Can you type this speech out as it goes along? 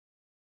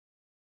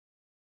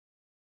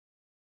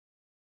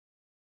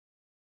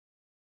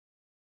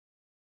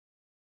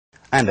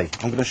Andy,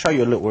 I'm going to show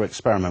you a little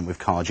experiment with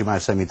cards. You may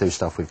have seen me do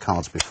stuff with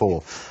cards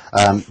before.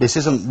 This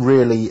isn't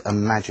really a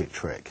magic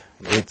trick.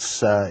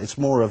 It's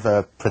more of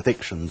a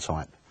prediction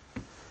type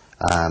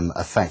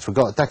effect. We've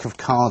got a deck of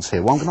cards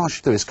here. What I'm going to ask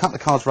you to do is cut the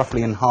cards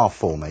roughly in half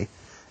for me.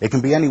 It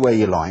can be anywhere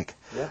you like.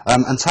 Yeah.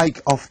 And take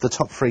off the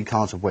top 3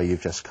 cards of where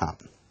you've just cut.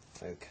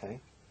 Okay.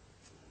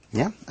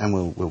 Yeah, and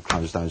we'll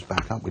close those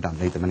back up. We don't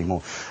need them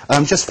anymore.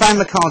 Just fan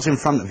the cards in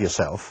front of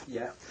yourself.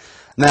 Yeah.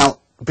 Now,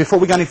 before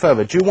we go any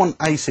further, do you want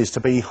aces to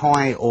be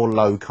high or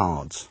low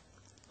cards?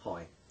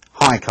 High.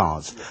 High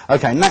cards. Yeah.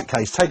 Okay, in that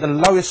case, take the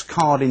lowest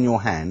card in your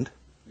hand.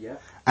 Yeah.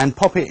 And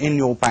pop it in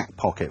your back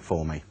pocket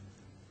for me.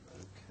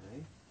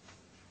 Okay.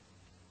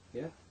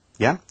 Yeah.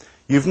 Yeah?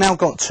 You've now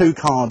got 2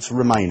 cards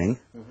remaining.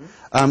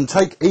 Mm-hmm.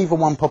 Take either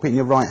one, pop it in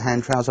your right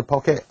hand trouser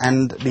pocket,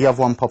 and the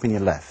other one pop in your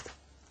left.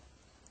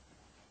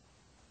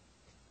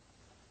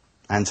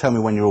 And tell me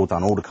when you're all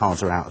done. All the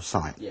cards are out of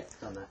sight. Yeah,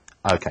 done that.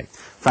 Okay,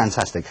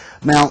 fantastic.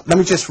 Now, let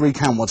me just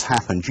recount what's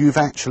happened. You've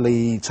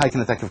actually taken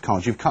a deck of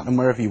cards. You've cut them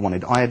wherever you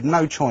wanted. I had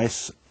no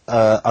choice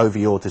over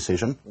your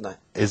decision. No.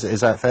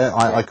 Is that fair?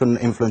 Yeah. I couldn't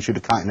influence you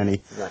to cut in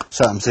any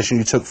certain position.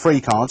 You took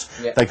 3 cards.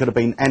 Yeah. They could have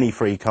been any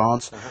 3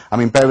 cards. I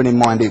mean, bearing in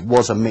mind it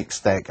was a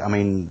mixed deck, I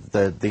mean,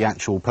 the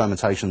actual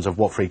permutations of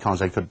what 3 cards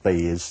they could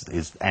be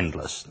is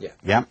endless. Yeah.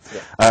 Yeah?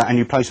 Yeah. And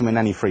you place them in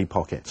any 3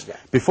 pockets. Yeah.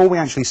 Before we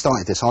actually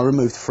started this, I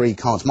removed 3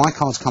 cards. My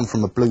cards come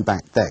from a blue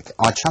back deck.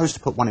 I chose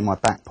to put one in my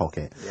back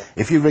pocket. Yeah.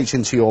 If you reach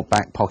into your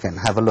back pocket and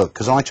have a look,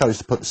 because I chose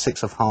to put the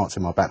 6 of hearts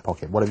in my back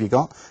pocket. What have you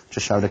got?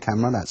 Just show the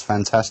camera. That's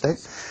fantastic.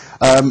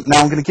 Now I'm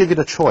going to give you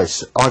the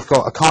choice. I've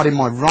got a card in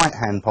my right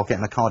hand pocket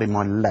and a card in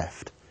my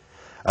left.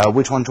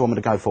 Which one do you want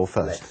me to go for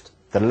first? Left.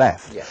 The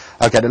left? Yeah.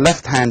 Okay, the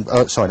left hand,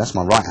 sorry, that's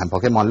my right hand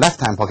pocket. My left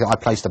hand pocket, I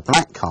placed a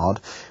black card,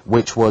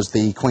 which was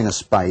the Queen of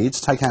Spades.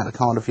 Take out the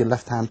card of your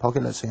left hand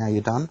pocket. Let's see how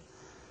you're done.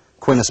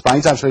 Queen of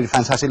Spades, absolutely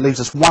fantastic. Leaves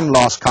us one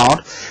last card,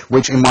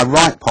 which in my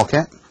right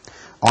pocket,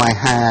 I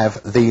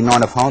have the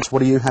 9 of Hearts. What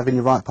do you have in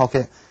your right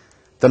pocket?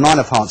 The 9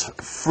 of Hearts,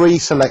 3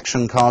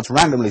 selection cards,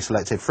 randomly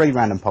selected, 3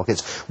 random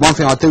pockets. One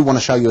thing I do want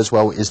to show you as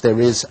well is there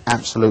is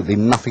absolutely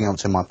nothing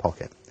else in my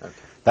pocket. Okay.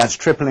 That's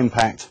triple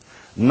impact,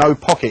 no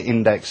pocket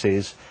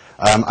indexes,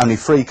 only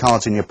 3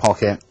 cards in your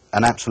pocket,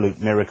 an absolute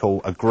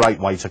miracle, a great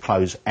way to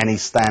close any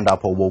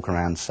stand-up or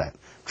walk-around set.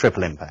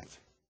 Triple impact.